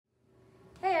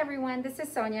everyone, this is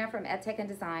Sonia from EdTech and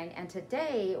Design, and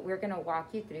today we're going to walk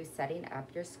you through setting up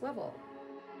your Swivl.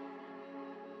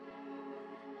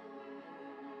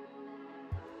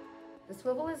 The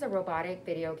Swivl is a robotic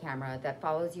video camera that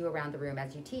follows you around the room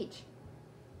as you teach.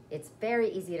 It's very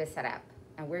easy to set up,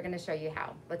 and we're going to show you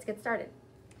how. Let's get started.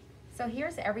 So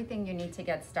here's everything you need to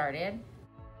get started.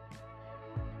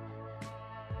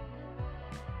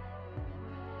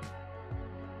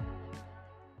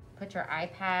 Put your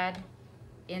iPad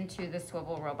into the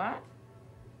Swivl robot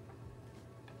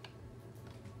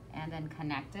and then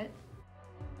connect it.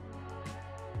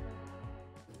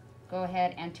 Go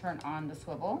ahead and turn on the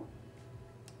Swivl.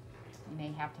 You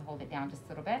may have to hold it down just a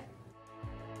little bit.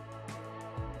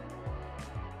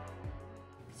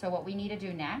 So what we need to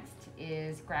do next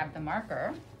is grab the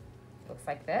marker, looks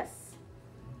like this,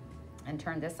 and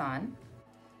turn this on.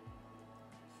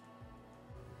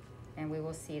 And we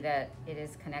will see that it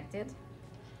is connected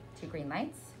to green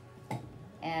lights.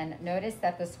 And notice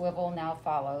that the Swivl now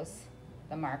follows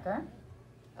the marker.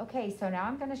 Okay, so now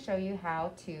I'm going to show you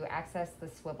how to access the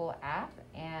Swivl app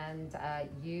and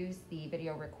use the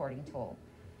video recording tool.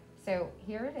 So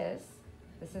here it is.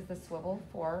 This is the Swivl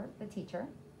for the teacher.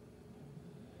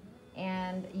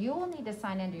 And you will need to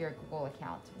sign into your Google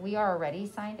account. We are already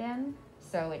signed in,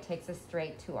 so it takes us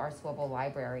straight to our Swivl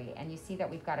library. And you see that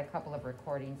we've got a couple of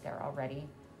recordings there already.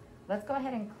 Let's go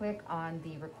ahead and click on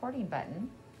the recording button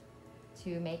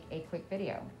to make a quick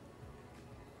video.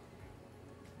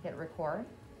 Hit record.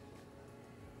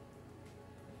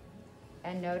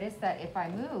 And notice that if I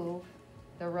move,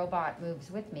 the robot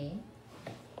moves with me.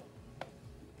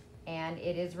 And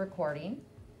it is recording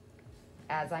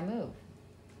as I move.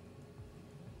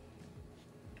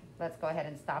 Let's go ahead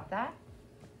and stop that.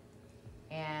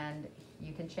 And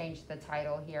you can change the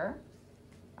title here.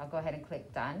 I'll go ahead and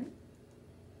click done.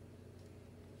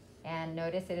 And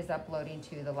notice it is uploading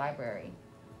to the library.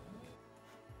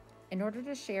 In order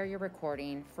to share your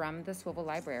recording from the Swivl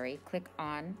library, click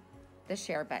on the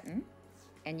share button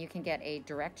and you can get a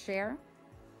direct share,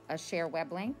 a share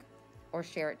web link, or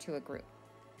share it to a group.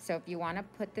 So if you want to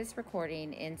put this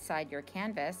recording inside your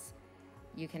Canvas,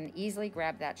 you can easily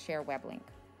grab that share web link.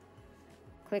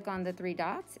 Click on the three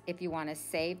dots if you want to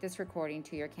save this recording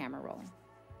to your camera roll.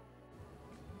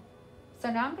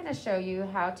 So now I'm going to show you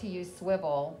how to use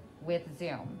Swivl with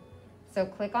Zoom. So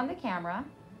click on the camera,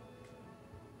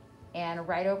 and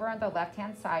right over on the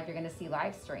left-hand side, you're going to see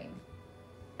live stream.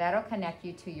 That'll connect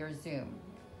you to your Zoom.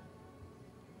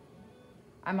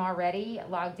 I'm already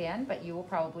logged in, but you will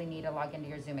probably need to log into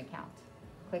your Zoom account.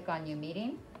 Click on New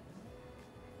Meeting,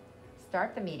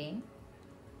 start the meeting,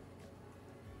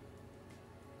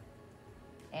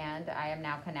 and I am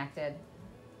now connected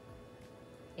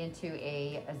into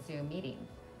a Zoom meeting.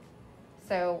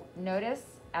 So notice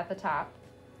at the top,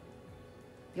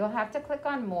 you'll have to click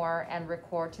on More and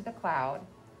Record to the Cloud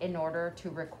in order to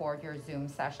record your Zoom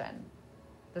session.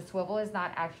 The Swivl is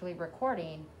not actually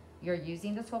recording. You're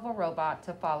using the Swivl robot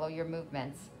to follow your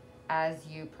movements as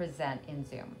you present in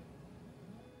Zoom.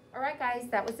 All right, guys,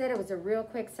 that was it. It was a real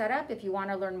quick setup. If you want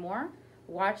to learn more,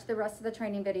 watch the rest of the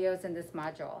training videos in this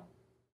module.